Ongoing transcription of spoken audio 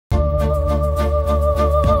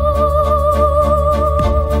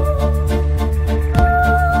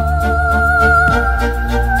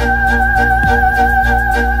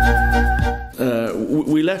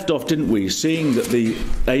left off, didn't we, seeing that the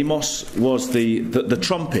Amos was the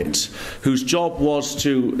trumpet, whose job was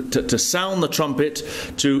to sound the trumpet,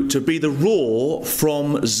 to be the roar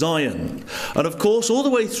from Zion. And of course, all the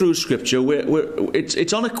way through Scripture,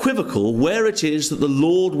 it's unequivocal where it is that the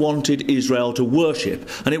Lord wanted Israel to worship.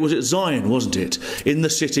 And it was at Zion, wasn't it? In the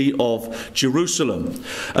city of Jerusalem.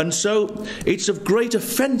 And so it's of great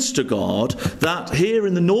offence to God that here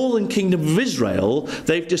in the northern kingdom of Israel,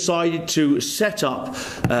 they've decided to set up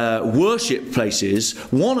worship places,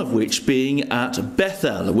 one of which being at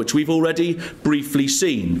Bethel, which we've already briefly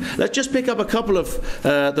seen. Let's just pick up a couple of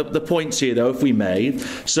the points here, though, if we may.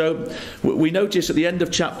 So we notice at the end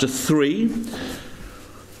of chapter 3,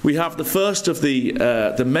 we have the first of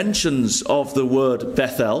the mentions of the word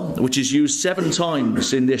Bethel, which is used 7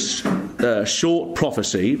 times in this short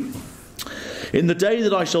prophecy. In the day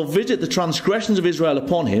that I shall visit the transgressions of Israel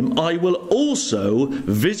upon him, I will also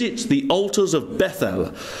visit the altars of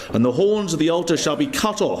Bethel, and the horns of the altar shall be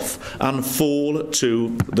cut off and fall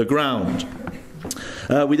to the ground.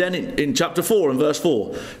 We then, in chapter 4 and verse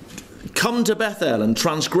 4, come to Bethel and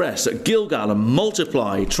transgress, at Gilgal and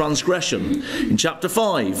multiply transgression. In chapter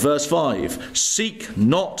 5, verse 5, seek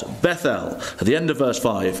not Bethel. At the end of verse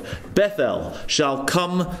 5, Bethel shall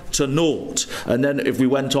come to naught. And then if we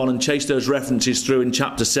went on and chased those references through in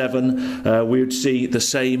chapter 7, we would see the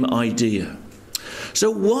same idea. So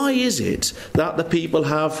why is it that the people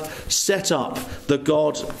have set up the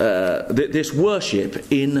God, this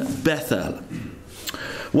worship in Bethel?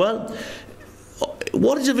 Well,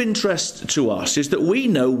 what is of interest to us is that we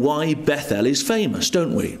know why Bethel is famous,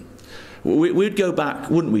 don't we? We'd go back,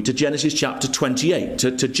 wouldn't we, to Genesis chapter 28,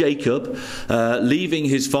 to Jacob leaving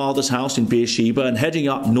his father's house in Beersheba and heading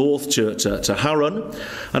up north to Haran.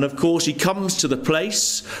 And of course he comes to the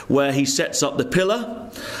place where he sets up the pillar,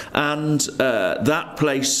 and that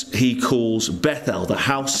place he calls Bethel, the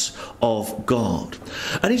house of God.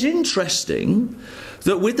 And it's interesting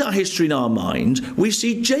that with that history in our mind, we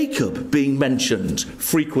see Jacob being mentioned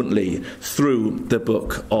frequently through the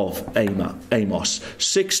book of Amos.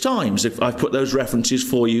 6 times, if I've put those references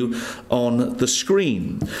for you on the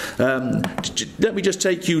screen. Let me just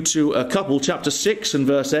take you to a couple. Chapter 6 and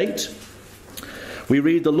verse 8. We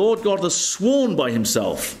read, the Lord God has sworn by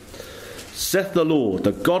himself, saith the Lord,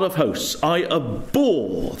 the God of hosts, I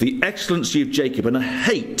abhor the excellency of Jacob, and I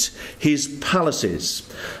hate his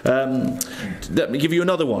palaces. Let me give you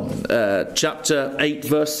another one. Chapter 8,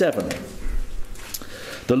 verse 7.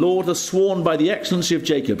 The Lord has sworn by the excellency of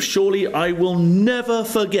Jacob, surely I will never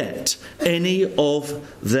forget any of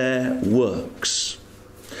their works.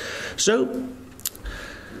 So,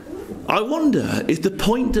 I wonder if the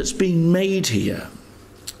point that's being made here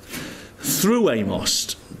through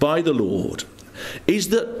Amos by the Lord is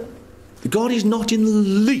that God is not in the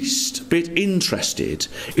least bit interested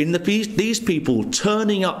in these people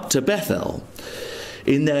turning up to Bethel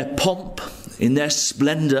in their pomp, in their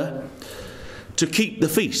splendour, to keep the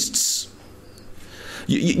feasts.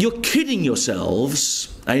 You're kidding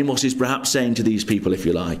yourselves, Amos is perhaps saying to these people, if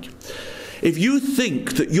you like, if you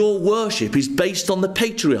think that your worship is based on the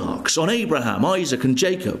patriarchs, on Abraham, Isaac and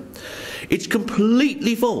Jacob. It's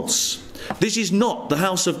completely false. This is not the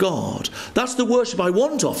house of God. That's the worship I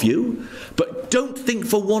want of you, but don't think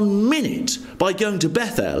for 1 minute by going to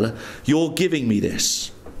Bethel you're giving me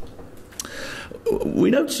this.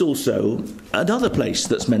 We notice also another place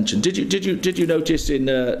that's mentioned. Did you notice in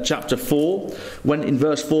chapter 4, when in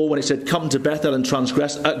verse 4, when it said, "Come to Bethel and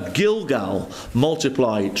transgress"? At Gilgal,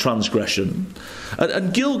 multiply transgression.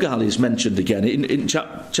 And Gilgal is mentioned again in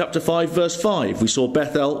chapter 5, verse 5. We saw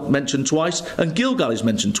Bethel mentioned twice, and Gilgal is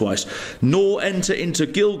mentioned twice. Nor enter into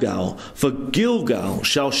Gilgal, for Gilgal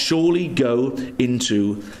shall surely go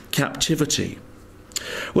into captivity.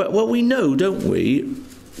 Well, we know, don't we,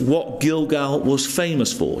 what Gilgal was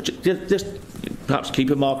famous for. Just perhaps keep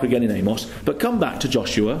a marker again in Amos, but come back to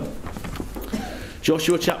Joshua.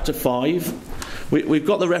 Joshua chapter 5. We've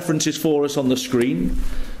got the references for us on the screen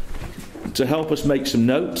to help us make some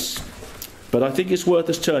notes, but I think it's worth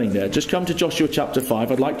us turning there. Just come to Joshua chapter 5.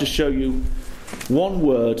 I'd like to show you one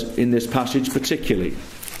word in this passage particularly.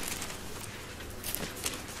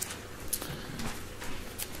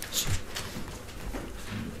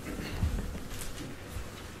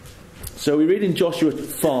 So we read in Joshua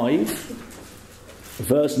 5,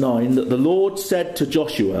 verse 9, that the Lord said to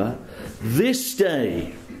Joshua, "This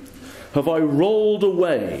day have I rolled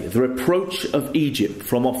away the reproach of Egypt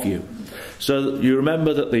from off you." So you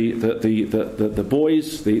remember that the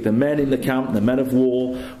boys, the men in the camp, the men of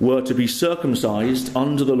war, were to be circumcised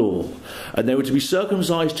under the law. And they were to be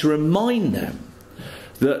circumcised to remind them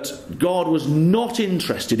that God was not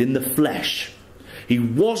interested in the flesh. He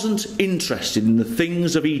wasn't interested in the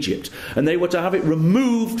things of Egypt, and they were to have it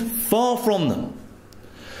removed far from them.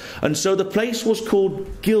 And so the place was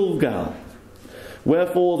called Gilgal.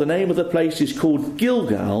 Wherefore the name of the place is called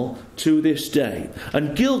Gilgal to this day.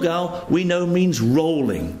 And Gilgal, we know, means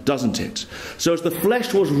rolling, doesn't it? So as the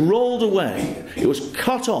flesh was rolled away, it was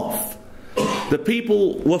cut off, the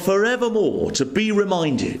people were forevermore to be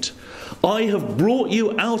reminded, I have brought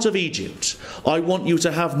you out of Egypt. I want you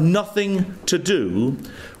to have nothing to do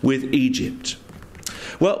with Egypt.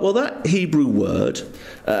 Well, that Hebrew word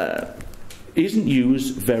isn't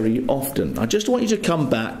used very often. I just want you to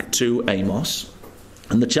come back to Amos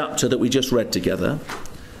and the chapter that we just read together.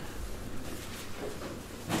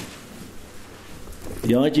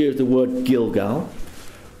 The idea of the word Gilgal,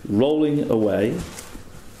 rolling away.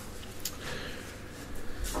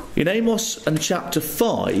 In Amos and chapter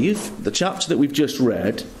 5, the chapter that we've just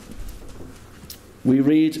read, we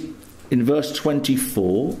read in verse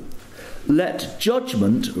 24, let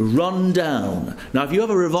judgment run down. Now, if you have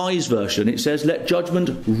a revised version, it says, let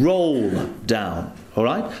judgment roll down. All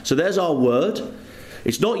right? So there's our word.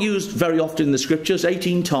 It's not used very often in the scriptures,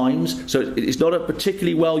 18 times, so it's not a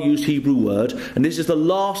particularly well-used Hebrew word, and this is the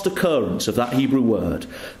last occurrence of that Hebrew word.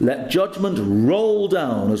 Let judgment roll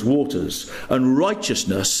down as waters, and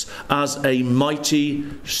righteousness as a mighty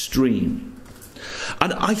stream.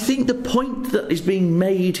 And I think the point that is being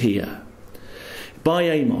made here by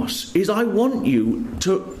Amos is, I want you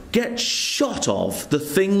to get shot of the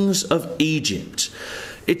things of Egypt.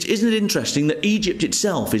 Isn't it interesting that Egypt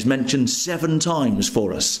itself is mentioned 7 times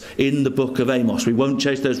for us in the book of Amos? We won't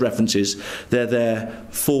chase those references. They're there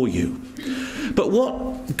for you. But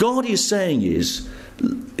what God is saying is,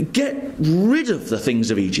 get rid of the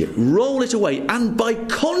things of Egypt. Roll it away. And by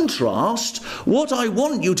contrast, what I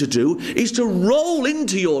want you to do is to roll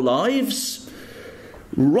into your lives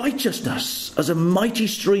righteousness as a mighty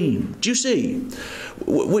stream. Do you see?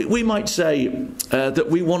 We might say that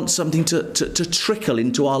we want something to trickle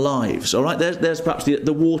into our lives. All right, there's perhaps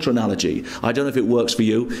the water analogy. I don't know if it works for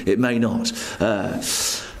you. It may not.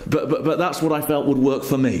 But that's what I felt would work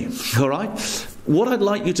for me. All right. What I'd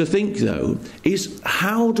like you to think, though, is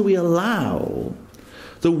how do we allow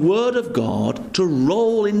the Word of God to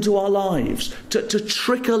roll into our lives, to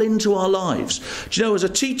trickle into our lives? Do you know, as a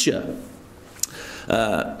teacher,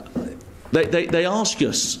 they ask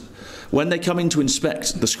us, when they come in to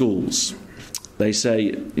inspect the schools, they say,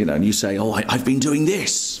 you know, and you say, oh, I've been doing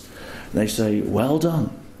this. And they say, well done.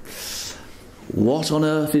 What on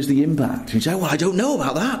earth is the impact? And you say, well, I don't know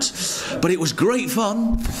about that, but it was great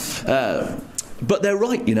fun. But they're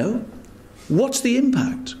right, you know. What's the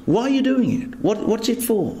impact? Why are you doing it? What's it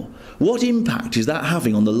for? What impact is that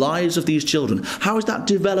having on the lives of these children? How is that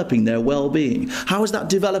developing their well-being? How is that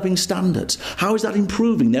developing standards? How is that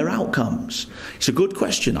improving their outcomes? It's a good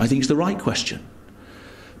question. I think it's the right question.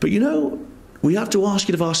 But you know, we have to ask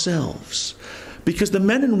it of ourselves. Because the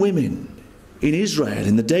men and women in Israel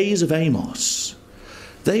in the days of Amos,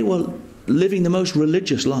 they were living the most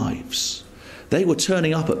religious lives. They were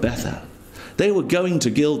turning up at Bethel. They were going to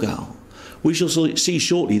Gilgal. We shall see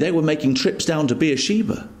shortly, they were making trips down to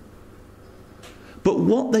Beersheba. But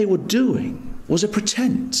what they were doing was a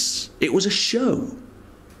pretense. It was a show.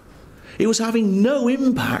 It was having no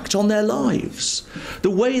impact on their lives. The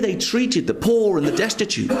way they treated the poor and the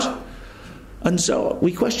destitute. And so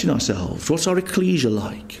we question ourselves, what's our ecclesia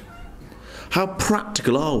like? How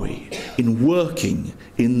practical are we in working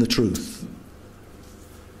in the truth?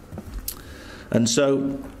 And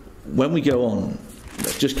so when we go on,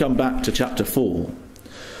 let's just come back to chapter 4.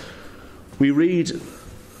 We read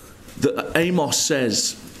that Amos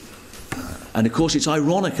says, and of course it's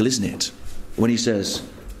ironical, isn't it, when he says,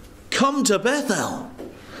 come to Bethel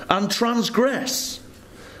and transgress.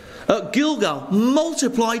 At Gilgal,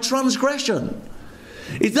 multiply transgression.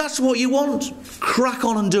 If that's what you want, crack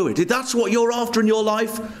on and do it. If that's what you're after in your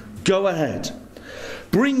life, go ahead.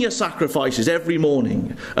 Bring your sacrifices every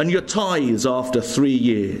morning and your tithes after 3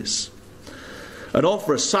 years. And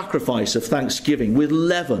offer a sacrifice of thanksgiving with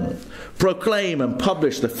leaven. Proclaim and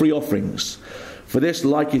publish the free offerings. For this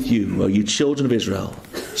liketh you, O you children of Israel,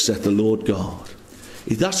 saith the Lord God.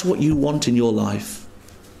 If that's what you want in your life,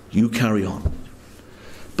 you carry on.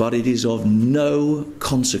 But it is of no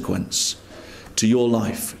consequence to your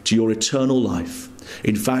life, to your eternal life.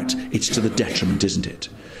 In fact, it's to the detriment, isn't it?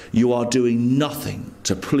 You are doing nothing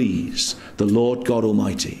to please the Lord God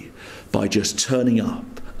Almighty by just turning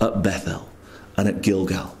up at Bethel and at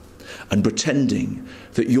Gilgal and pretending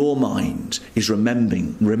that your mind is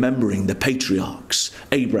remembering the patriarchs,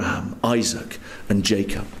 Abraham, Isaac and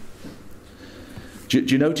Jacob. Do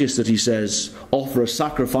you notice that he says, offer a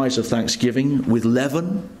sacrifice of thanksgiving with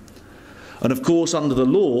leaven? And of course, under the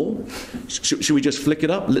law, should we just flick it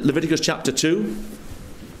up? Leviticus chapter 2.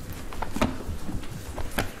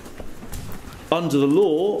 Under the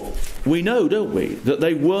law, we know, don't we, that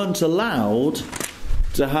they weren't allowed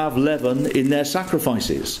to have leaven in their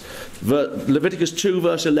sacrifices. Leviticus 2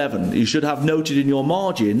 verse 11, you should have noted in your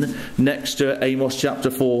margin next to Amos chapter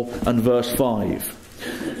 4 and verse 5.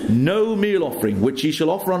 No meal offering which ye shall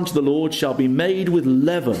offer unto the Lord shall be made with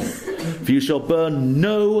leaven, for you shall burn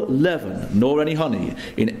no leaven nor any honey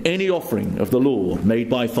in any offering of the Lord made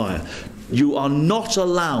by fire. You are not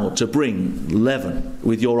allowed to bring leaven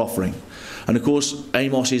with your offering. And of course,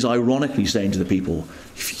 Amos is ironically saying to the people,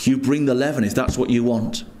 if you bring the leaven, if that's what you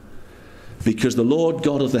want, because the Lord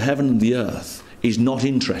God of the heaven and the earth is not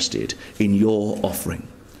interested in your offering.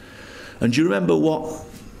 And do you remember what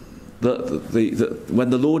when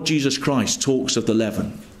the Lord Jesus Christ talks of the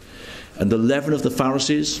leaven and the leaven of the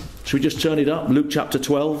Pharisees? Should we just turn it up? Luke chapter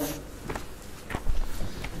 12.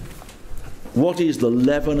 What is the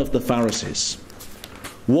leaven of the Pharisees?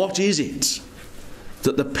 What is it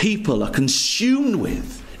that the people are consumed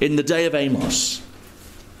with in the day of Amos?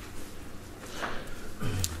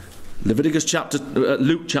 Luke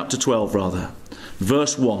chapter 12 rather,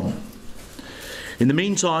 verse 1. In the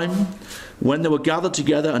meantime, when they were gathered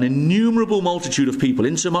together an innumerable multitude of people,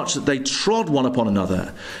 insomuch that they trod one upon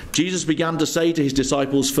another, Jesus began to say to his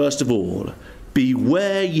disciples, first of all,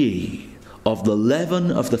 beware ye of the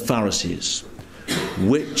leaven of the Pharisees,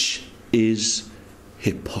 which is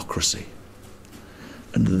hypocrisy.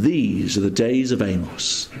 And these are the days of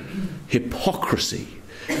Amos. Hypocrisy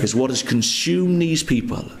is what has consumed these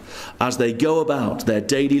people as they go about their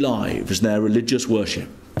daily lives and their religious worship.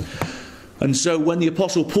 And so when the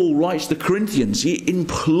Apostle Paul writes to the Corinthians, he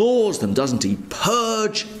implores them, doesn't he?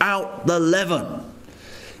 Purge out the leaven.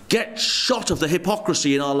 Get shot of the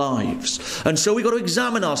hypocrisy in our lives. And so we've got to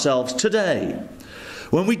examine ourselves today.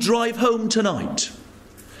 When we drive home tonight,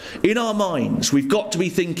 in our minds, we've got to be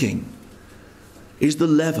thinking, is the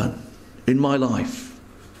leaven in my life?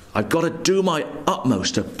 I've got to do my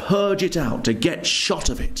utmost to purge it out, to get shot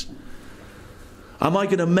of it. Am I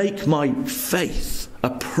going to make my faith a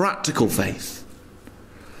practical faith?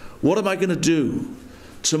 What am I going to do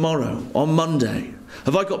tomorrow, on Monday?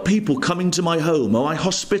 Have I got people coming to my home? Am I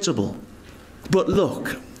hospitable? But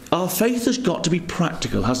look, our faith has got to be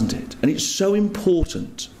practical, hasn't it? And it's so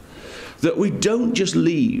important that we don't just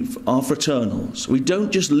leave our fraternals, we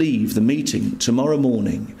don't just leave the meeting tomorrow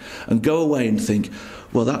morning and go away and think,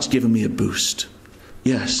 well, that's given me a boost.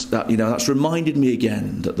 Yes, that's reminded me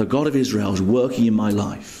again that the God of Israel is working in my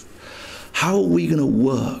life. How are we going to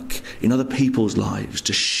work in other people's lives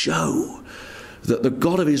to show that the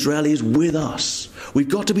God of Israel is with us? We've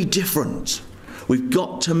got to be different. We've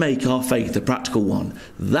got to make our faith a practical one.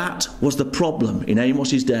 That was the problem in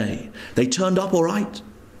Amos's day. They turned up all right,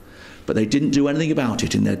 but they didn't do anything about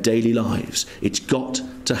it in their daily lives. It's got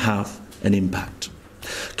to have an impact.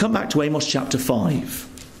 Come back to Amos chapter 5.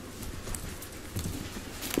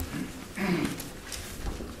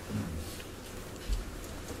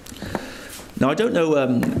 Now, I don't know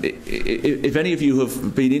if any of you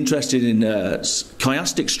have been interested in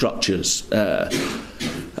chiastic structures.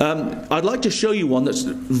 I'd like to show you one that's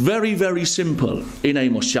very, very simple in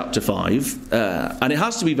Amos chapter 5. And it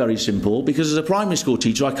has to be very simple because as a primary school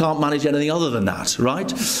teacher, I can't manage anything other than that, right?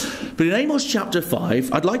 But in Amos chapter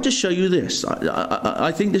 5, I'd like to show you this.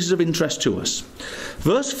 I think this is of interest to us.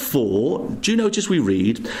 Verse 4, do you notice we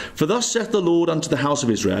read, for thus saith the Lord unto the house of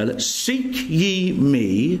Israel, seek ye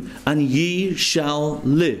me, and ye shall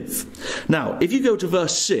live. Now, if you go to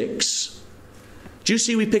verse 6, do you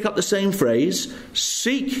see we pick up the same phrase?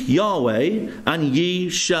 Seek Yahweh and ye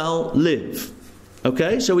shall live.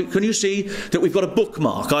 Okay, so can you see that we've got a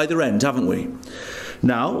bookmark either end, haven't we?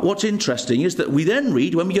 Now, what's interesting is that we then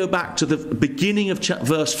read, when we go back to the beginning of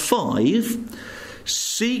verse 5,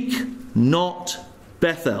 seek not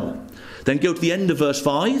Bethel. Then go to the end of verse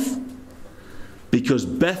 5, because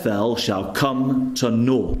Bethel shall come to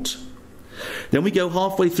naught. Then we go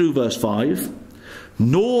halfway through verse 5,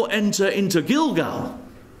 nor enter into Gilgal.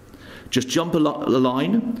 Just jump a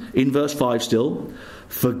line in verse 5 still.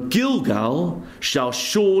 For Gilgal shall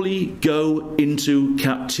surely go into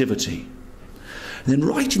captivity. And then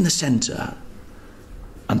right in the centre,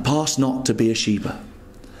 and pass not to Beersheba.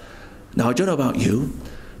 Now, I don't know about you,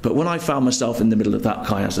 but when I found myself in the middle of that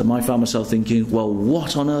chiasm, I found myself thinking, well,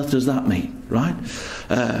 what on earth does that mean, right?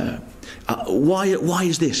 Why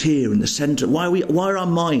is this here in the centre? Why are our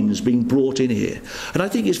minds being brought in here? And I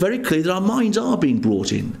think it's very clear that our minds are being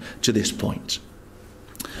brought in to this point.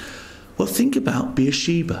 Well, think about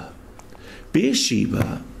Beersheba.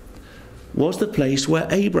 Beersheba was the place where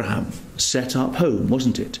Abraham set up home,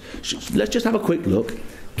 wasn't it? Let's just have a quick look.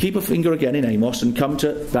 Keep a finger again in Amos and come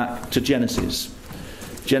back to Genesis.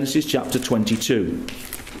 Genesis chapter 22.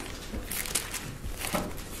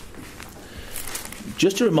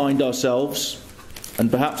 Just to remind ourselves,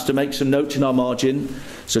 and perhaps to make some notes in our margin.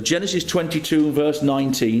 So Genesis 22 verse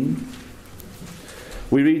 19.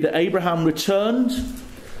 We read that Abraham returned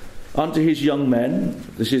unto his young men.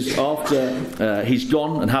 This is after he's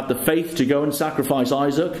gone and had the faith to go and sacrifice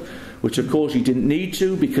Isaac, which of course he didn't need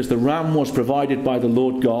to because the ram was provided by the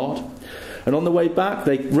Lord God. And on the way back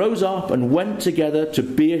they rose up and went together to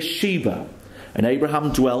Beersheba, and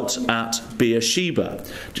Abraham dwelt at Beersheba.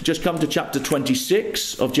 Just come to chapter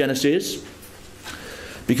 26 of Genesis,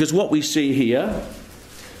 because what we see here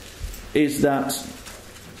is that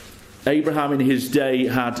Abraham in his day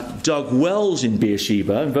had dug wells in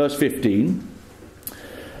Beersheba, in verse 15.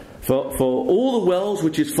 For all the wells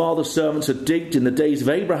which his father's servants had digged in the days of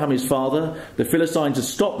Abraham his father, the Philistines had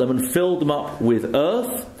stopped them and filled them up with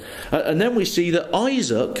earth. And then we see that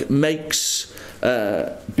Isaac makes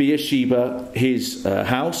Beersheba his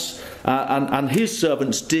house, and his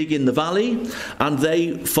servants dig in the valley and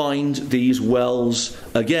they find these wells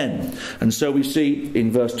again. And so we see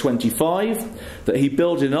in verse 25 that he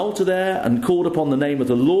built an altar there and called upon the name of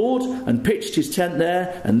the Lord and pitched his tent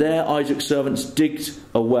there, and there Isaac's servants digged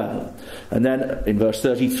a well. And then in verse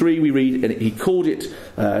 33 we read, and he called it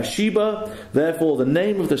Sheba, therefore the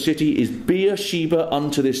name of the city is Beersheba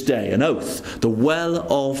unto this day, an oath, the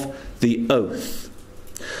well of the oath.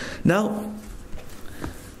 Now,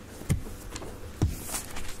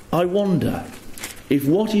 I wonder if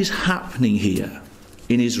what is happening here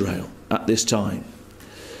in Israel at this time,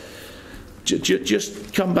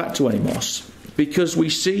 just come back to Amos, because we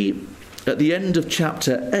see at the end of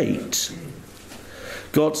chapter 8,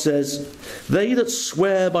 God says, they that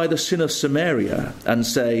swear by the sin of Samaria and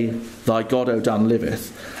say, thy God, O Dan,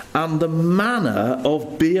 liveth, and the manner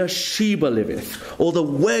of Beersheba liveth, or the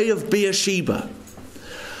way of Beersheba.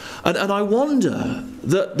 And I wonder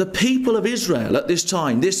that the people of Israel at this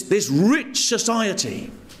time, this rich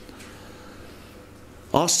society,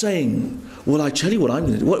 are saying, well, I tell you what I'm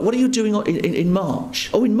going to do. What are you doing in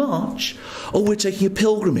March? Oh, in March? Oh, we're taking a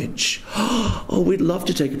pilgrimage. Oh, we'd love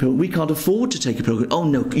to take a pilgrimage. We can't afford to take a pilgrimage. Oh,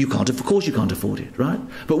 no, you can't. Of course you can't afford it, right?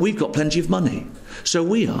 But we've got plenty of money. So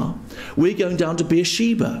we're going down to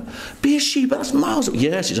Beersheba. Beersheba, that's miles.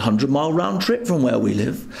 Yes, it's a 100-mile round trip from where we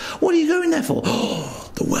live. What are you going there for?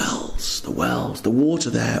 Oh, the wells, the water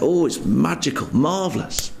there. Oh, it's magical,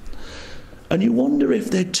 marvellous. And you wonder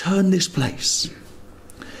if they'd turn this place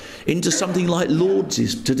into something like Lord's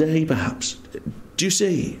is today, perhaps. Do you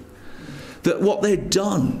see? That what they'd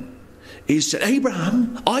done is said,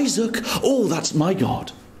 Abraham, Isaac, oh, that's my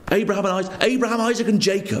God. Abraham, Isaac and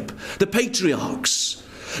Jacob, the patriarchs.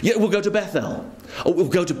 Yeah, we'll go to Bethel. Oh, we'll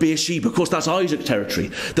go to Beersheba. Of course, that's Isaac's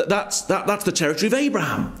territory. That's the territory of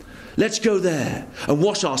Abraham. Let's go there and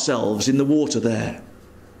wash ourselves in the water there.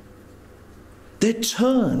 They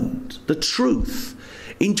turned the truth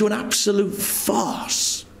into an absolute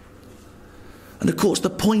farce. And of course, the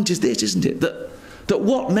point is this, isn't it? That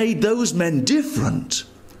what made those men different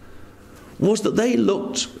was that they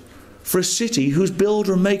looked for a city whose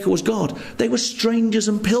builder and maker was God. They were strangers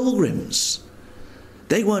and pilgrims.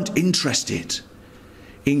 They weren't interested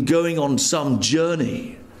in going on some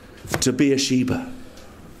journey to Beersheba.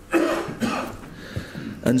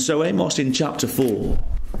 And so Amos in chapter 4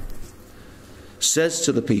 says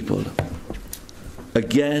to the people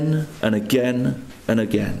again and again and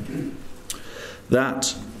again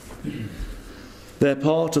that they're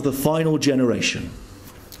part of the final generation.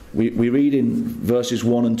 We read in verses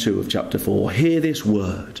 1 and 2 of chapter 4, hear this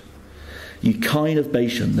word, ye kine of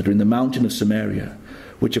Bashan that are in the mountain of Samaria,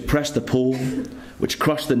 which oppress the poor, which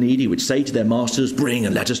crush the needy, which say to their masters, bring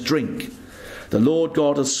and let us drink. The Lord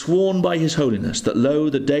God hath sworn by his holiness that, lo,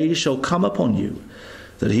 the days shall come upon you,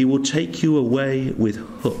 that he will take you away with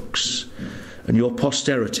hooks, and your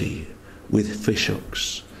posterity with fish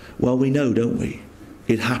hooks. Well, we know, don't we?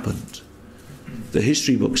 It happened. The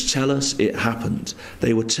history books tell us it happened.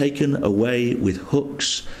 They were taken away with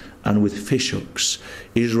hooks and with fish hooks.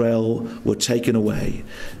 Israel were taken away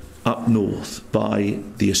up north by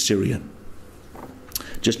the Assyrian.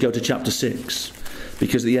 Just go to chapter 6,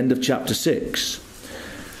 because at the end of chapter 6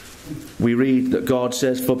 we read that God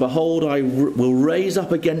says, for behold, I will raise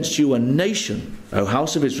up against you a nation, O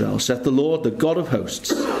house of Israel, saith the Lord, the God of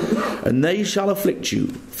hosts, and they shall afflict you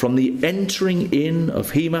from the entering in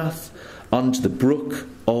of Hemath unto the brook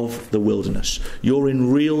of the wilderness. You're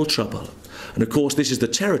in real trouble. And of course, this is the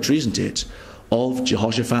territory, isn't it, of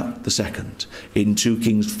Jehoshaphat II in 2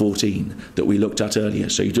 Kings 14 that we looked at earlier.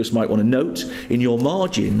 So you just might want to note in your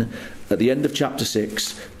margin at the end of chapter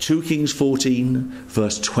 6, 2 Kings 14,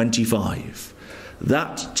 verse 25.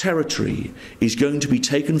 That territory is going to be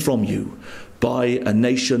taken from you by a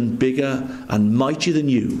nation bigger and mightier than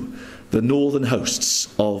you, the northern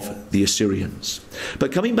hosts of the Assyrians.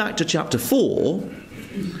 But coming back to chapter 4,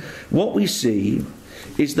 what we see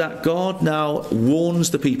is that God now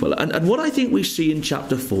warns the people. And what I think we see in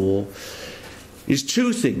chapter 4 is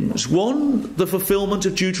two things. One, the fulfillment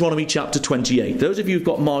of Deuteronomy chapter 28. Those of you who've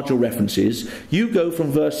got marginal references, you go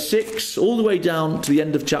from verse 6 all the way down to the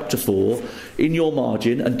end of chapter 4 in your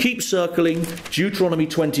margin and keep circling Deuteronomy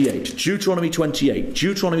 28, Deuteronomy 28,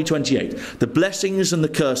 Deuteronomy 28. The blessings and the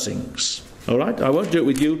cursings. All right? I won't do it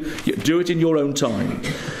with you. Do it in your own time.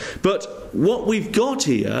 But what we've got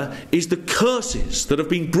here is the curses that have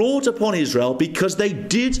been brought upon Israel because they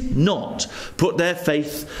did not put their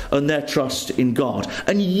faith and their trust in God.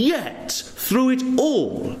 And yet, through it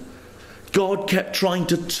all, God kept trying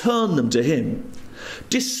to turn them to him.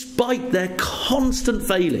 Despite their constant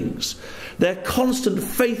failings, their constant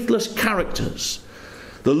faithless characters,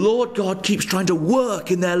 the Lord God keeps trying to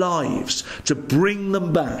work in their lives to bring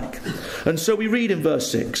them back. And so we read in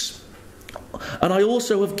verse 6, "And I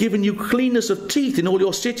also have given you cleanness of teeth in all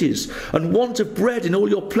your cities, and want of bread in all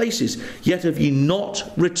your places. Yet have ye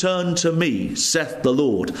not returned to me, saith the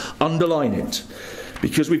Lord." Underline it,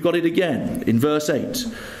 because we've got it again in verse 8.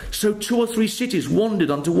 "So 2 or 3 cities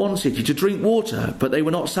wandered unto one city to drink water, but they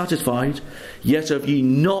were not satisfied. Yet have ye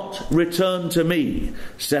not returned to me,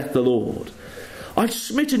 saith the Lord. I've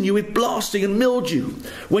smitten you with blasting and mildew.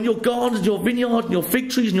 When your gardens, your vineyard, and your fig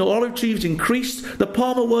trees and your olive trees increased, the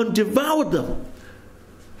palmer worm devoured them.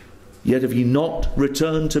 Yet have ye not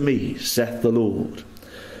returned to me, saith the Lord."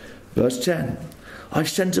 Verse 10. "I've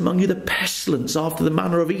sent among you the pestilence after the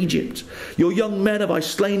manner of Egypt. Your young men have I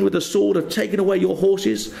slain with the sword, have taken away your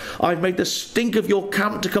horses. I've made the stink of your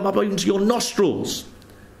camp to come up into your nostrils.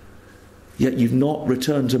 Yet you've not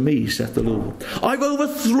returned to me, saith the Lord. I've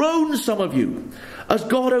overthrown some of you, as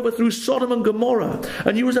God overthrew Sodom and Gomorrah,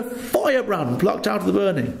 and you as a firebrand plucked out of the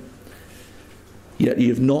burning. Yet ye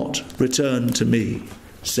have not returned to me,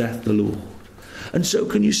 saith the Lord." And so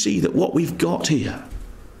can you see that what we've got here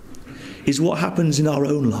is what happens in our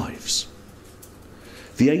own lives.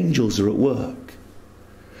 The angels are at work.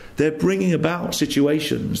 They're bringing about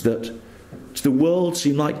situations that to the world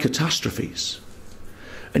seem like catastrophes.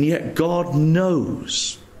 And yet God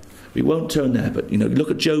knows, we won't turn there, but look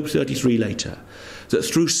at Job 33 later, that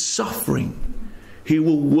through suffering he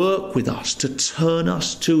will work with us to turn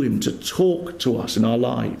us to him, to talk to us in our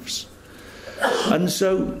lives. And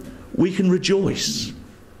so we can rejoice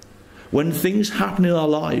when things happen in our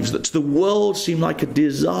lives that to the world seem like a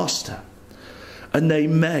disaster, and they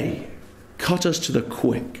may cut us to the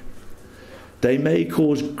quick. They may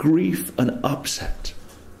cause grief and upset.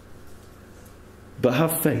 But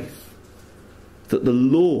have faith that the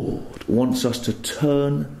Lord wants us to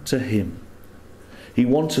turn to him. He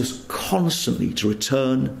wants us constantly to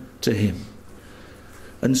return to him.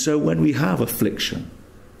 And so when we have affliction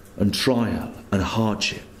and trial and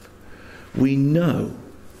hardship, we know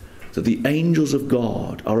that the angels of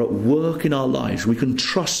God are at work in our lives. We can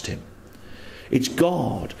trust him. It's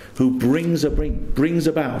God who brings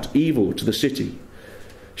about evil to the city.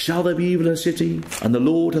 Shall there be evil in a city, and the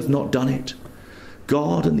Lord hath not done it?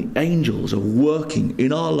 God and the angels are working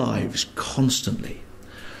in our lives constantly,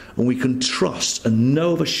 and we can trust and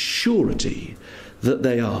know of a surety that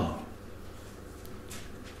they are.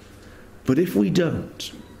 But if we don't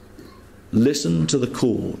listen to the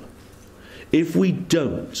call, if we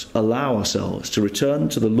don't allow ourselves to return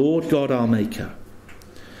to the Lord God our Maker,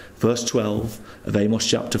 verse 12 of Amos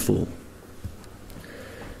chapter 4,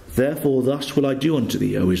 "Therefore thus will I do unto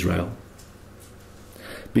thee, O Israel.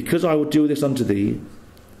 Because I will do this unto thee,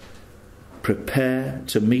 prepare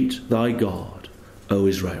to meet thy God, O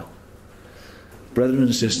Israel." Brethren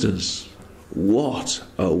and sisters, what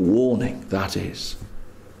a warning that is.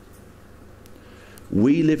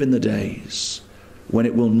 We live in the days when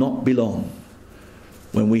it will not be long,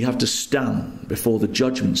 when we have to stand before the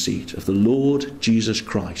judgment seat of the Lord Jesus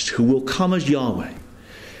Christ, who will come as Yahweh.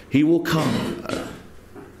 He will come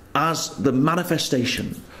as the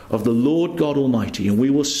manifestation of the Lord God Almighty, and we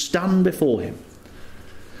will stand before him.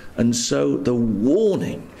 And so the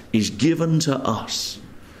warning is given to us.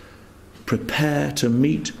 Prepare to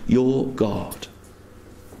meet your God.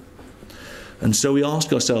 And so we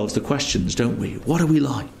ask ourselves the questions, don't we? What are we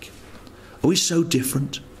like? Are we so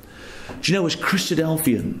different? Do you know, as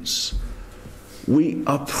Christadelphians, we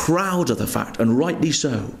are proud of the fact, and rightly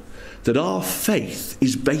so, that our faith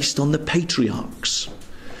is based on the patriarchs.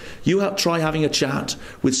 You try having a chat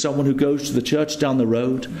with someone who goes to the church down the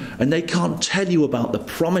road and they can't tell you about the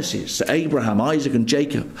promises to Abraham, Isaac and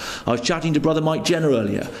Jacob. I was chatting to Brother Mike Jenner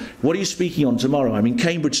earlier. What are you speaking on tomorrow? I'm in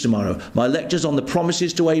Cambridge tomorrow. My lecture's on the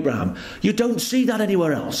promises to Abraham. You don't see that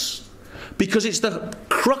anywhere else, because it's the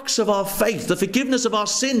crux of our faith. The forgiveness of our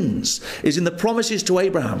sins is in the promises to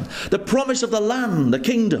Abraham, the promise of the land, the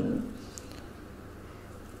kingdom.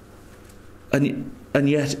 And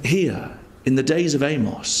yet here, in the days of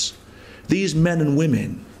Amos, these men and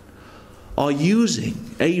women are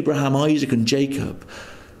using Abraham, Isaac and Jacob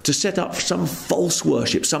to set up some false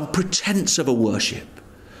worship, some pretense of a worship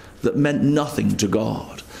that meant nothing to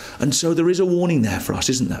God. And so there is a warning there for us,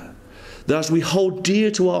 isn't there? That as we hold dear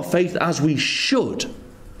to our faith, as we should,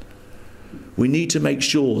 we need to make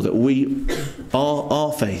sure that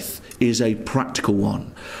our faith is a practical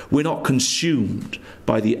one. We're not consumed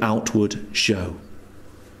by the outward show.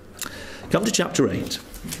 Come to chapter 8.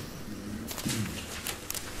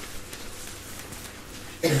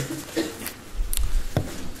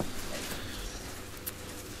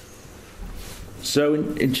 So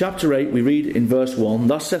in chapter 8 we read in verse 1,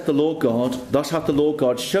 thus hath the Lord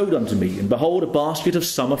God showed unto me, and behold, a basket of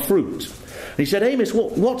summer fruit. And he said, Amos,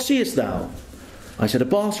 what seest thou? I said, a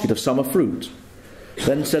basket of summer fruit.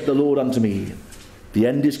 Then said the Lord unto me, the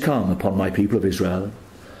end is come upon my people of Israel.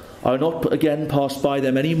 I will not again pass by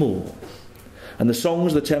them any more. And the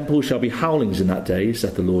songs of the temple shall be howlings in that day,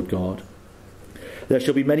 saith the Lord God. There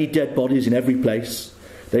shall be many dead bodies in every place.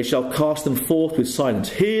 They shall cast them forth with silence.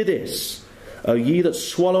 Hear this, O ye that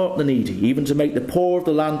swallow up the needy, even to make the poor of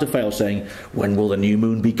the land to fail, saying, when will the new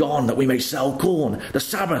moon be gone, that we may sell corn? The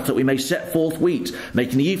Sabbath, that we may set forth wheat,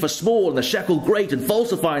 making the ephah small and the shekel great, and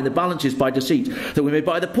falsifying the balances by deceit, that we may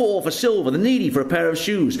buy the poor for silver, the needy for a pair of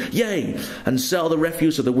shoes, yea, and sell the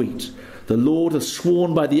refuse of the wheat. The Lord hath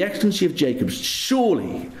sworn by the excellency of Jacob,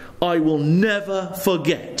 surely I will never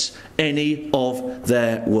forget any of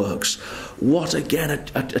their works. What again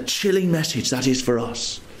a chilling message that is for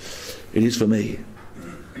us. It is for me.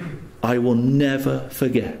 I will never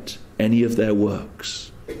forget any of their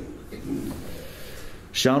works.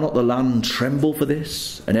 Shall not the land tremble for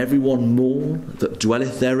this, and every one mourn that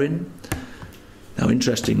dwelleth therein? Now,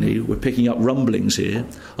 interestingly, we're picking up rumblings here.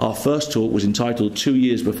 Our first talk was entitled 2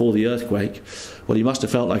 years before the earthquake. Well, he must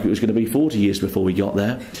have felt like it was going to be 40 years before we got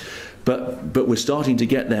there. But we're starting to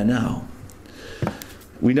get there now.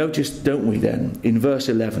 We notice, don't we then, in verse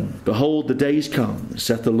 11, behold, the days come,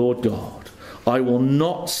 saith the Lord God, I will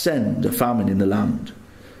not send a famine in the land,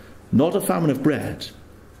 not a famine of bread,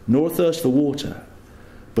 nor a thirst for water,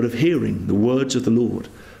 but of hearing the words of the Lord.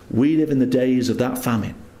 We live in the days of that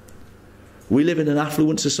famine. We live in an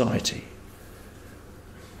affluent society.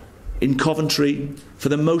 In Coventry, for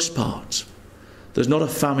the most part, there's not a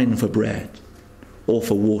famine for bread or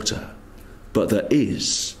for water, but there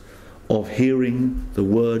is of hearing the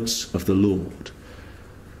words of the Lord.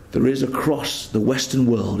 There is across the Western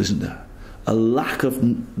world, isn't there, a lack of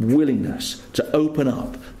willingness to open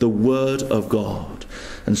up the Word of God.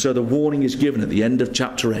 And so the warning is given at the end of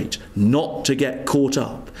chapter 8, not to get caught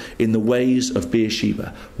up in the ways of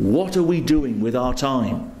Beersheba. What are we doing with our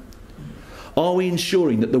time? Are we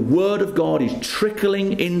ensuring that the Word of God is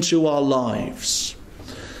trickling into our lives?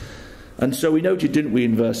 And so we noted, didn't we,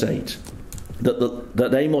 in verse 8,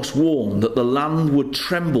 that Amos warned that the land would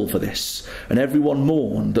tremble for this, and everyone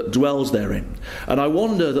mourn that dwells therein. And I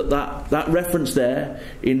wonder that reference there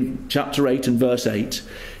in chapter 8 and verse 8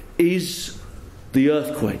 is the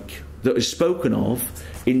earthquake that is spoken of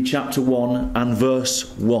in chapter 1 and verse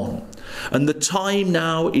 1. And the time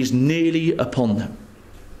now is nearly upon them.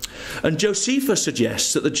 And Josephus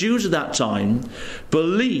suggests that the Jews of that time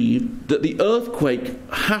believed that the earthquake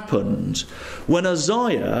happened when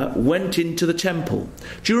Uzziah went into the temple.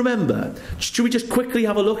 Do you remember? Should we just quickly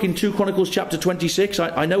have a look in 2 Chronicles chapter 26?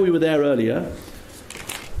 I know we were there earlier.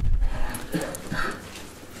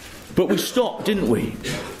 But we stopped, didn't we?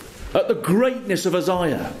 At the greatness of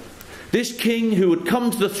Uzziah. This king who had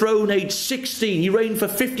come to the throne aged 16, he reigned for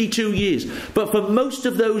 52 years. But for most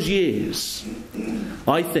of those years,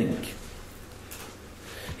 I think,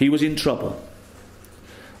 he was in trouble.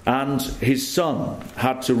 And his son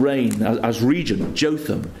had to reign as regent,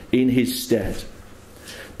 Jotham, in his stead.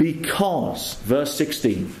 Because, verse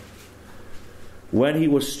 16, when he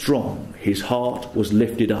was strong, his heart was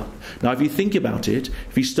lifted up. Now, if you think about it,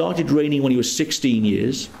 if he started reigning when he was 16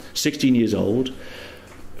 years old,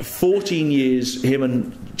 14 years him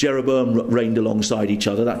and Jeroboam reigned alongside each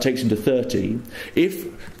other. That takes him to 30. If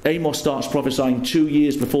Amos starts prophesying 2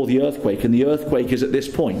 years before the earthquake, and the earthquake is at this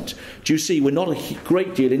point, do you see, we're not a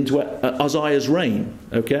great deal into Uzziah's reign,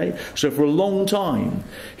 okay? So for a long time,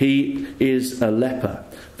 he is a leper,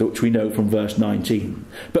 which we know from verse 19.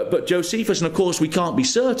 But Josephus, and of course we can't be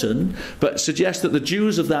certain, but suggests that the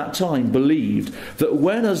Jews of that time believed that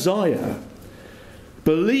when Uzziah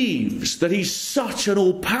believes that he's such an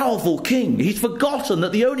all-powerful king, he's forgotten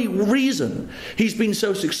that the only reason he's been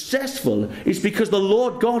so successful is because the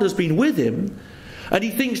Lord God has been with him, and he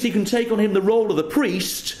thinks he can take on him the role of the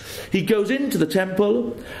priest. He goes into the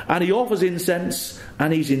temple and he offers incense,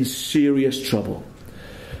 and he's in serious trouble.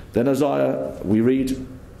 Then Uzziah, we read,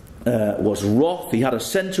 was wroth. He had a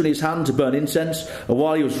censer in his hand to burn incense, and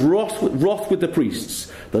while he was wroth with the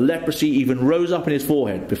priests, the leprosy even rose up in his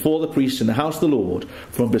forehead before the priests in the house of the Lord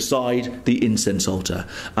from beside the incense altar.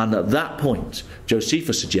 And at that point,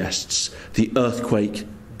 Josephus suggests the earthquake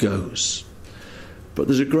goes. But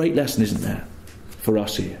there's a great lesson, isn't there, for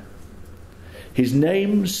us here? His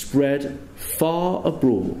name spread far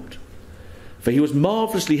abroad, for he was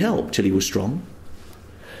marvellously helped till he was strong.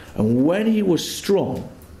 And when he was strong,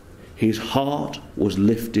 his heart was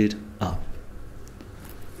lifted up.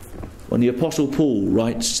 When the Apostle Paul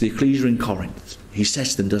writes to the ecclesia in Corinth, he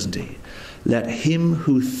says to them, doesn't he? Let him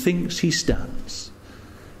who thinks he stands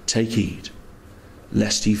take heed,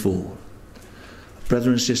 lest he fall.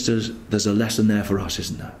 Brethren and sisters, there's a lesson there for us,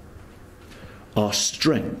 isn't there? Our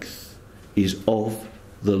strength is of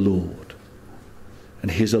the Lord, and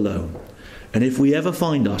his alone. And if we ever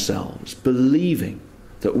find ourselves believing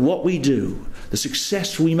that what we do, the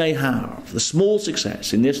success we may have, the small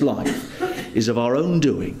success in this life, is of our own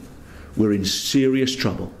doing, we're in serious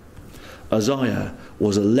trouble. Uzziah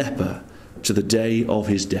was a leper to the day of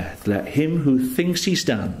his death. Let him who thinks he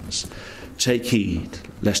stands take heed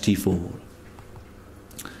lest he fall.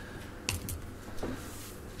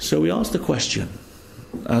 So we ask the question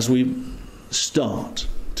as we start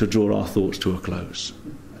to draw our thoughts to a close.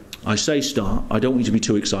 I say start, I don't want you to be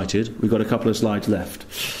too excited. We've got a couple of slides left.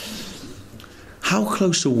 How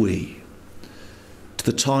close are we to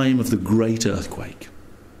the time of the great earthquake?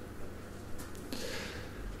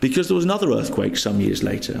 Because there was another earthquake some years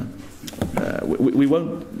later. We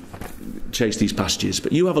won't chase these passages,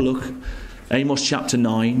 but you have a look. Amos chapter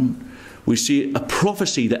 9. We see a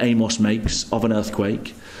prophecy that Amos makes of an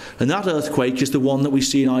earthquake. And that earthquake is the one that we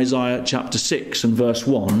see in Isaiah chapter 6 and verse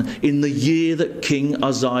 1, in the year that King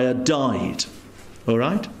Uzziah died. All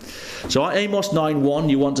right? So Amos 9:1,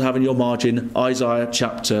 you want to have in your margin Isaiah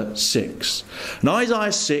chapter 6. And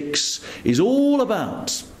Isaiah 6 is all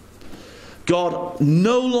about God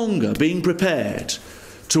no longer being prepared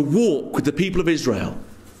to walk with the people of Israel.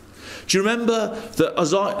 Do you remember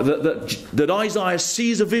that Isaiah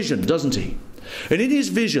sees a vision, doesn't he? And in his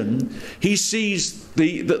vision, he sees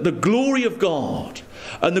the glory of God.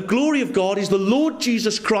 And the glory of God is the Lord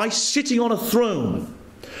Jesus Christ sitting on a throne.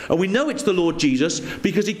 And we know it's the Lord Jesus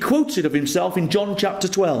because he quotes it of himself in John chapter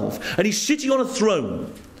 12. And he's sitting on a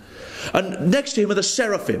throne. And next to him are the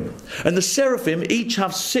seraphim. And the seraphim each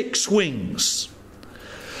have 6 wings.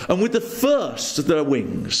 And with the first of their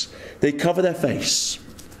wings, they cover their face.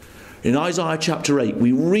 In Isaiah chapter 8,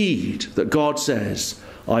 we read that God says,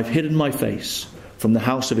 I've hidden my face from the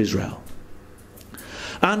house of Israel.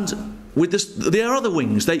 And with their other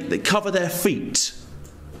wings, they cover their feet.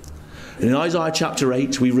 And in Isaiah chapter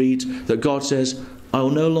 8, we read that God says, I will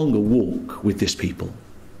no longer walk with this people.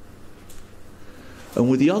 And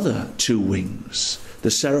with the other 2 wings,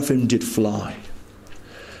 the seraphim did fly.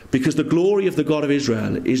 Because the glory of the God of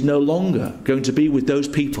Israel is no longer going to be with those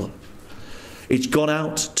people. It's gone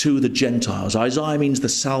out to the Gentiles. Isaiah means the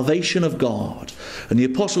salvation of God. And the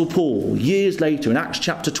Apostle Paul, years later, in Acts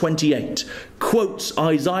chapter 28, quotes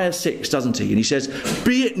Isaiah 6, doesn't he? And he says,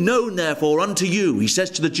 be it known therefore unto you, he says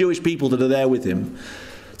to the Jewish people that are there with him,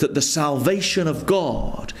 that the salvation of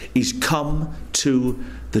God is come to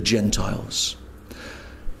the Gentiles.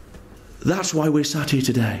 That's why we're sat here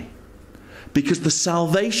today. Because the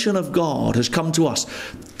salvation of God has come to us.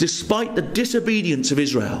 Despite the disobedience of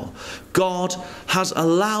Israel, God has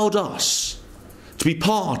allowed us to be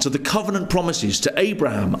part of the covenant promises to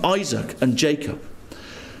Abraham, Isaac and Jacob.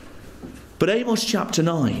 But Amos chapter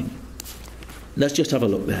 9, let's just have a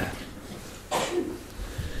look there.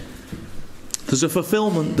 There's a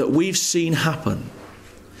fulfillment that we've seen happen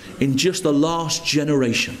in just the last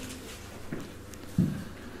generation.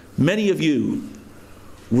 Many of you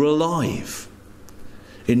were alive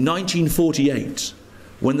in 1948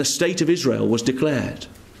 when the state of Israel was declared.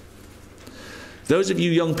 Those of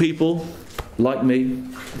you young people like me.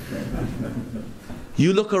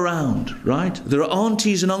 You look around, right? There are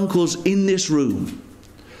aunties and uncles in this room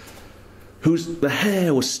the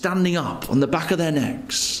hair was standing up on the back of their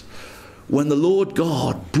necks when the Lord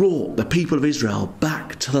God brought the people of Israel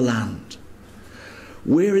back to the land.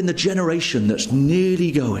 We're in the generation that's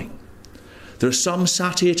nearly going. There are some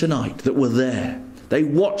sat here tonight that were there. They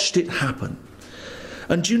watched it happen.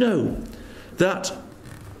 And do you know that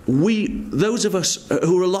those of us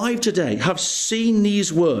who are alive today, have seen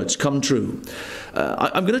these words come true?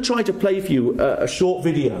 I'm going to try to play for you a short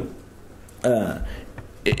video.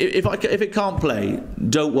 If it can't play,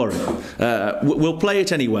 don't worry. We'll play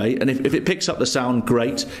it anyway, and if it picks up the sound,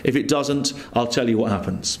 great. If it doesn't, I'll tell you what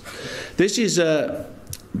happens. This is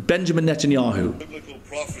Benjamin Netanyahu. Biblical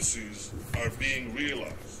prophecies are being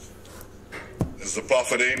realized. As the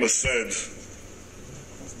prophet Amos said,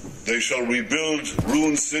 they shall rebuild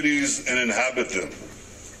ruined cities and inhabit them.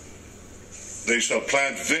 They shall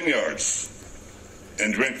plant vineyards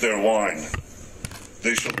and drink their wine.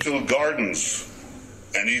 They shall till gardens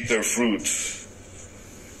and eat their fruit.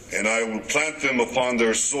 And I will plant them upon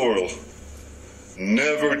their soil,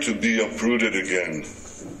 never to be uprooted again.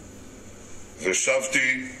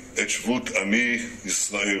 Veshavti et shvut ami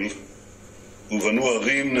Yisrael, uvanu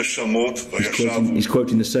arim neshamot vayashavu. He's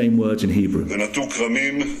quoting the same words in Hebrew. Venatu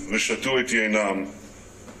kramim veshatu et yainam,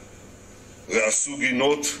 ve'asu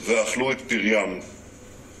ginot ve'achlu et piryam,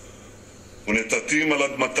 unetatim al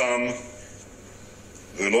admatam,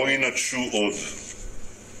 ve'lo yinatshu od.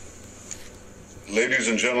 Ladies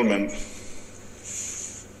and gentlemen,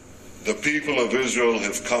 the people of Israel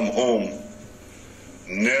have come home,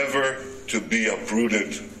 never to be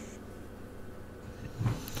uprooted.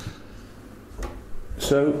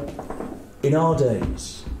 So, in our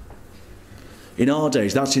days,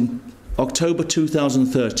 that's in October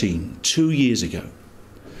 2013, 2 years ago,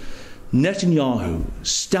 Netanyahu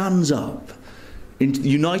stands up in the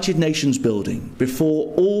United Nations building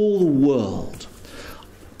before all the world.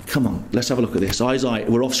 Come on, let's have a look at this. Isaiah,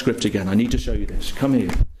 we're off script again. I need to show you this. Come here.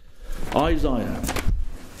 Isaiah.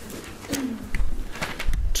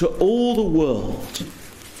 To all the world.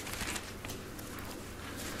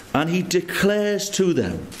 And he declares to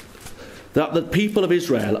them that the people of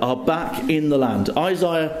Israel are back in the land.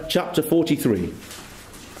 Isaiah chapter 43.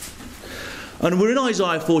 And we're in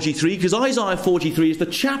Isaiah 43 because Isaiah 43 is the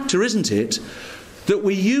chapter, isn't it, that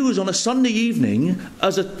we use on a Sunday evening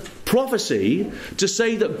as a prophecy to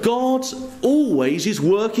say that God always is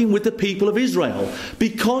working with the people of Israel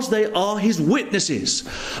because they are his witnesses.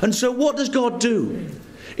 And so what does God do?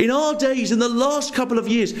 In our days, in the last couple of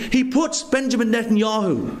years, he puts Benjamin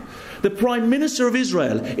Netanyahu, the Prime Minister of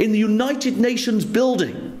Israel, in the United Nations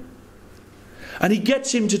building. And he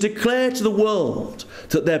gets him to declare to the world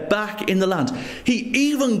that they're back in the land. He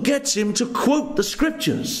even gets him to quote the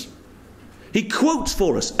scriptures. He quotes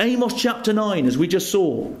for us Amos chapter 9, as we just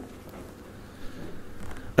saw.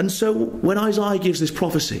 And so when Isaiah gives this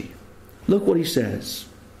prophecy, look what he says.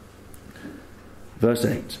 Verse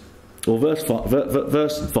 8, or verse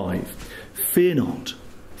 5. Fear not,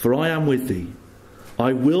 for I am with thee.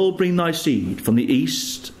 I will bring thy seed from the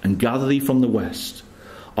east and gather thee from the west.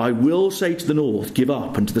 I will say to the north, give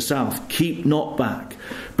up, and to the south, keep not back.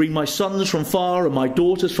 Bring my sons from far and my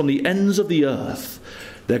daughters from the ends of the earth.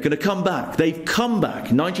 They're going to come back. They've come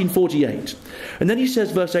back, 1948. And then he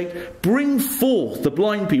says, verse 8, bring forth the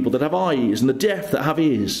blind people that have eyes and the deaf that have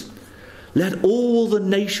ears. Let all the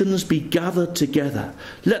nations be gathered together.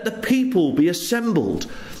 Let the people be assembled.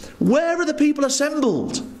 Where are the people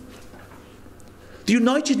assembled? The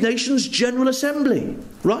United Nations General Assembly,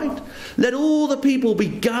 right? Let all the people be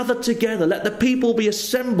gathered together. Let the people be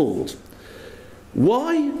assembled.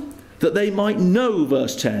 Why? That they might know,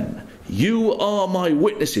 verse 10, you are my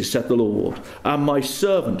witnesses, saith the Lord, and my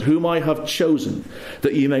servant whom I have chosen,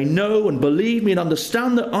 that ye may know and believe me and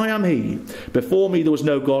understand that I am he. Before me there was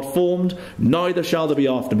no God formed, neither shall there be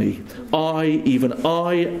after me. I, even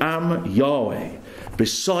I, am Yahweh.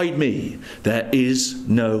 Beside me there is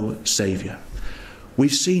no Saviour.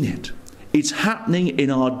 We've seen it. It's happening in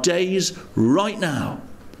our days right now.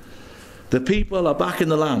 The people are back in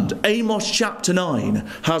the land. Amos chapter 9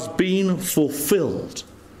 has been fulfilled.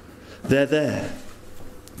 They're there.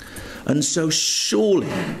 And so surely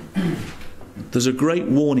there's a great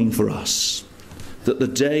warning for us that the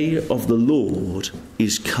day of the Lord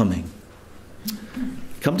is coming.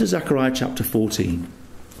 Come to Zechariah chapter 14.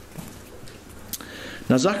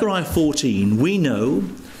 Now Zechariah 14, we know,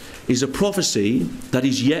 is a prophecy that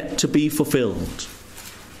is yet to be fulfilled.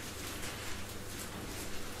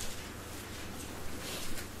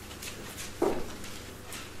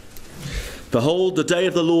 Behold, the day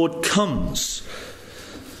of the Lord comes,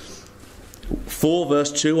 4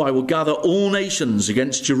 verse 2, I will gather all nations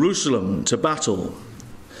against Jerusalem to battle.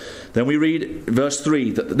 Then we read verse 3,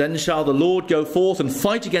 that then shall the Lord go forth and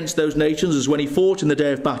fight against those nations as when he fought in the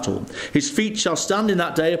day of battle. His feet shall stand in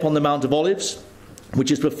that day upon the Mount of Olives, which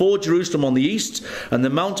is before Jerusalem on the east, and the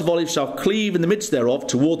Mount of Olives shall cleave in the midst thereof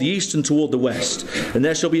toward the east and toward the west. And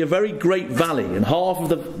there shall be a very great valley, and half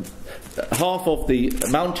of the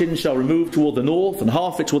mountain shall remove toward the north, and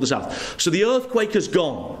half it toward the south. So the earthquake has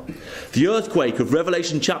gone. The earthquake of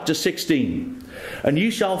Revelation chapter 16. And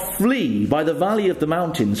you shall flee by the valley of the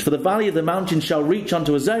mountains, for the valley of the mountains shall reach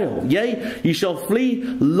unto Azael. Yea, ye shall flee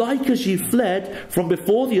like as ye fled from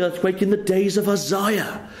before the earthquake in the days of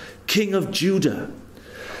Uzziah, king of Judah.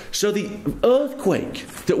 So the earthquake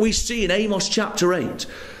that we see in Amos chapter 8,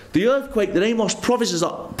 the earthquake that Amos prophesies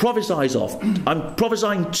of, I'm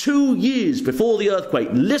prophesying 2 years before the earthquake,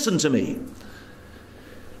 listen to me.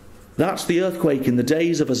 That's the earthquake in the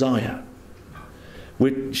days of Uzziah,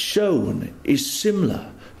 which shown is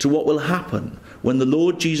similar to what will happen when the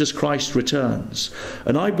Lord Jesus Christ returns.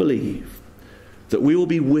 And I believe that we will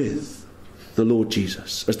be with the Lord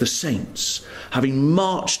Jesus as the saints, having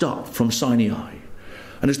marched up from Sinai,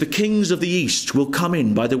 and as the kings of the east will come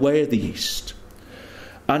in by the way of the east.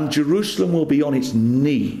 And Jerusalem will be on its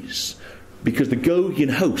knees, because the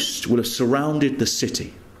Gogian host will have surrounded the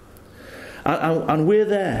city. And we're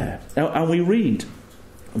there, and we read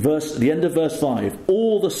the end of verse 5,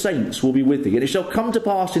 all the saints will be with thee. And it shall come to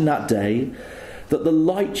pass in that day that the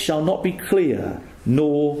light shall not be clear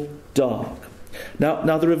nor dark.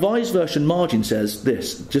 Now the Revised Version margin says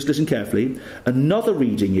this, just listen carefully. Another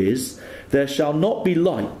reading is, there shall not be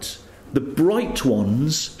light, the bright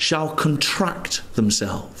ones shall contract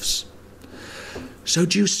themselves. So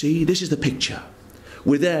do you see, this is the picture.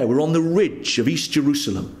 We're on the ridge of East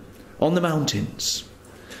Jerusalem, on the mountains.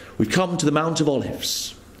 We come to the Mount of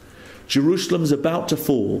Olives. Jerusalem's about to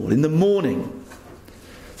fall. In the morning,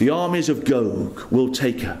 the armies of Gog will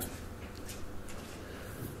take her.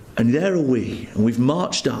 And there are we, and we've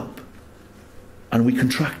marched up, and we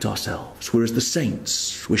contract ourselves, whereas the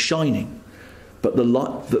saints, we're shining. But the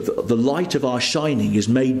light of our shining is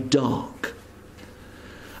made dark.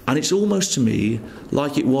 And it's almost to me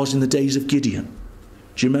like it was in the days of Gideon.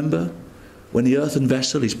 Do you remember when the earthen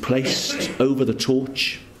vessel is placed over the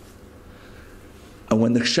torch? And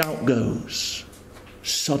when the shout goes,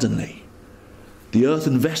 suddenly the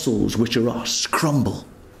earthen vessels which are us crumble,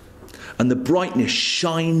 and the brightness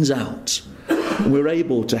shines out. And we're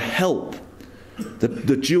able to help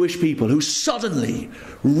the Jewish people who suddenly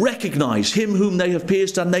recognize him whom they have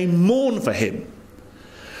pierced, and they mourn for him.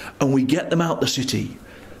 And we get them out the city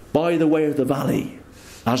by the way of the valley,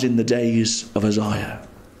 as in the days of Uzziah.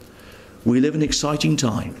 We live in exciting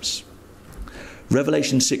times.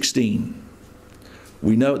 Revelation 16,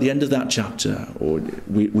 we know at the end of that chapter, or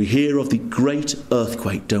we hear of the great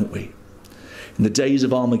earthquake, don't we? In the days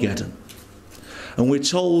of Armageddon. And we're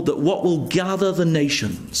told that what will gather the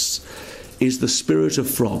nations is the spirit of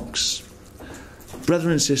frogs.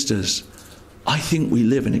 Brethren and sisters, I think we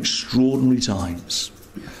live in extraordinary times.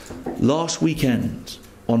 Last weekend,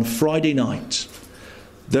 on Friday night,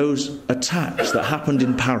 those attacks that happened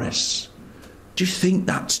in Paris, do you think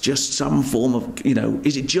that's just some form of,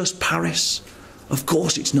 is it just Paris? Of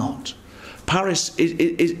course it's not. Paris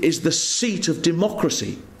is the seat of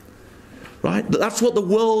democracy, right? That's what the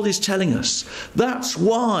world is telling us. That's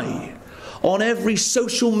why on every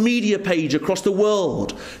social media page across the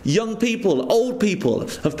world, young people, old people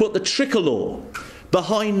have put the tricolour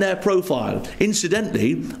behind their profile.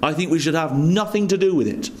 Incidentally, I think we should have nothing to do with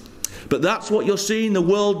it. But that's what you're seeing the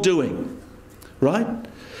world doing, right?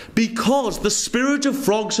 Because the spirit of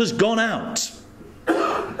frogs has gone out.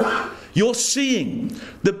 You're seeing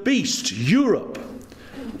the beast, Europe.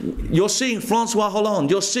 You're seeing Francois Hollande.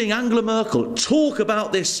 You're seeing Angela Merkel talk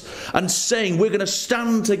about this and saying we're going to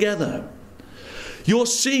stand together. You're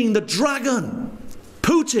seeing the dragon,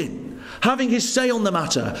 Putin, having his say on the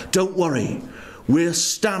matter. Don't worry, we'll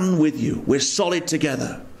stand with you. We're solid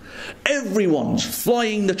together. Everyone's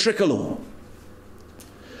flying the tricolour.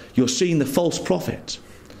 You're seeing the false prophet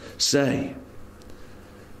say,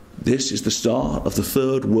 this is the start of the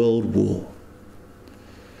Third World War.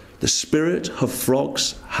 The spirit of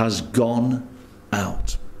frogs has gone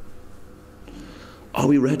out. Are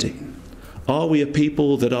we ready? Are we a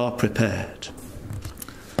people that are prepared?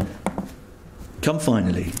 Come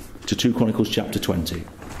finally to 2 Chronicles chapter 20.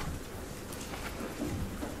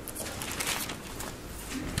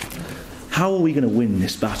 How are we going to win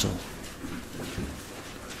this battle?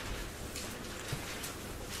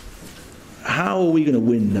 How are we going to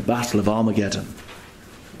win the battle of Armageddon?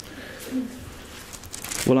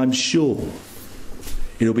 Well, I'm sure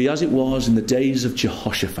It'll be as it was in the days of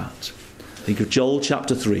Jehoshaphat. Think of Joel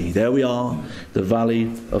chapter 3. There we are, the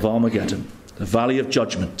valley of Armageddon, the valley of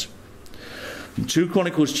judgment. In 2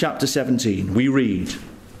 Chronicles chapter 17, we read,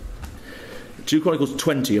 2 Chronicles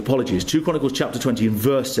 20, 2 Chronicles chapter 20 and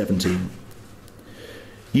verse 17.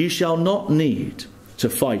 Ye shall not need to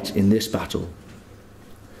fight in this battle.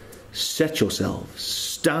 Set yourselves,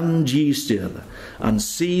 stand ye still, and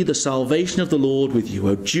see the salvation of the Lord with you,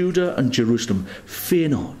 O Judah and Jerusalem. Fear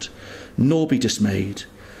not, nor be dismayed.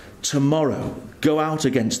 Tomorrow go out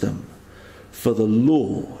against them, for the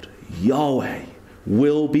Lord, Yahweh,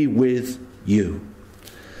 will be with you.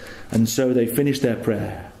 And so they finished their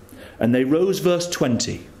prayer, and they rose, verse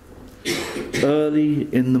 20, early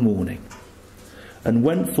in the morning, and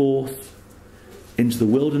went forth into the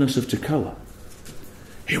wilderness of Tekoa.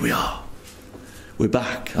 Here we are. We're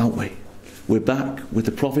back, aren't we? We're back with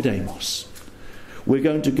the prophet Amos. We're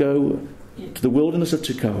going to go to the wilderness of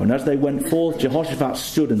Tekoa. And as they went forth, Jehoshaphat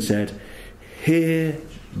stood and said, hear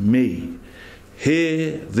me.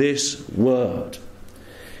 Hear this word.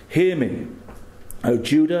 Hear me, O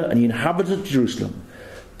Judah and the inhabitants of Jerusalem.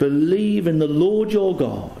 Believe in the Lord your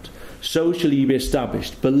God, so shall ye be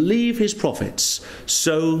established. Believe his prophets,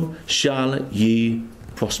 so shall ye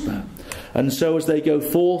prosper. And so as they go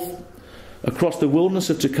forth across the wilderness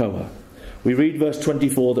of Tekoa, we read verse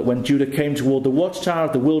 24 that when Judah came toward the watchtower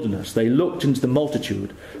of the wilderness, they looked into the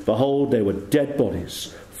multitude. Behold, there were dead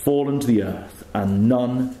bodies fallen to the earth, and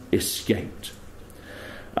none escaped.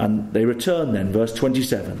 And they returned then, verse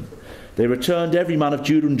 27. They returned every man of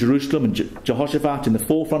Judah and Jerusalem, and Jehoshaphat in the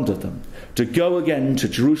forefront of them, to go again to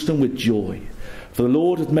Jerusalem with joy. For the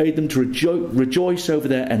Lord had made them to rejoice over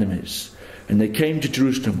their enemies. And they came to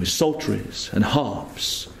Jerusalem with psalteries and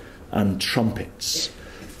harps and trumpets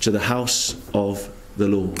to the house of the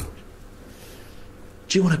Lord.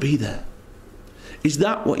 Do you want to be there? Is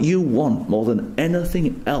that what you want more than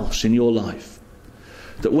anything else in your life?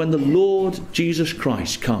 That when the Lord Jesus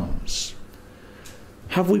Christ comes,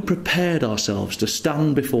 have we prepared ourselves to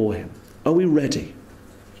stand before him? Are we ready?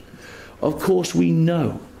 Of course we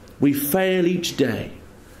know we fail each day.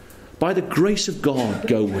 By the grace of God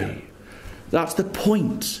go we. That's the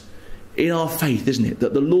point in our faith, isn't it?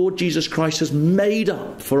 That the Lord Jesus Christ has made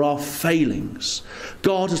up for our failings.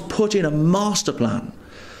 God has put in a master plan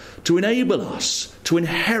to enable us to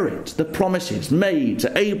inherit the promises made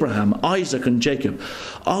to Abraham, Isaac and Jacob.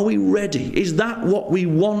 Are we ready? Is that what we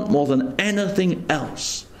want more than anything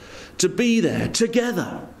else? To be there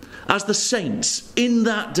together as the saints in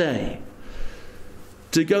that day,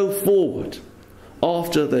 to go forward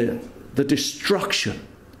after the destruction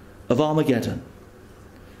of Armageddon,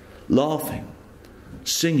 laughing,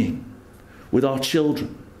 singing with our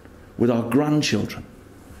children, with our grandchildren,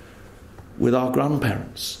 with our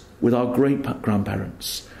grandparents, with our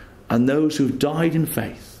great-grandparents, and those who've died in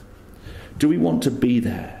faith. Do we want to be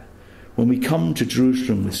there when we come to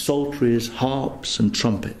Jerusalem with psalteries, harps and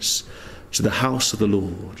trumpets to the house of the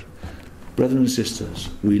Lord? Brethren and sisters,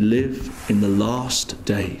 we live in the last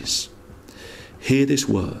days. Hear this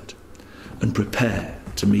word and prepare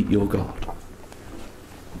to meet your God.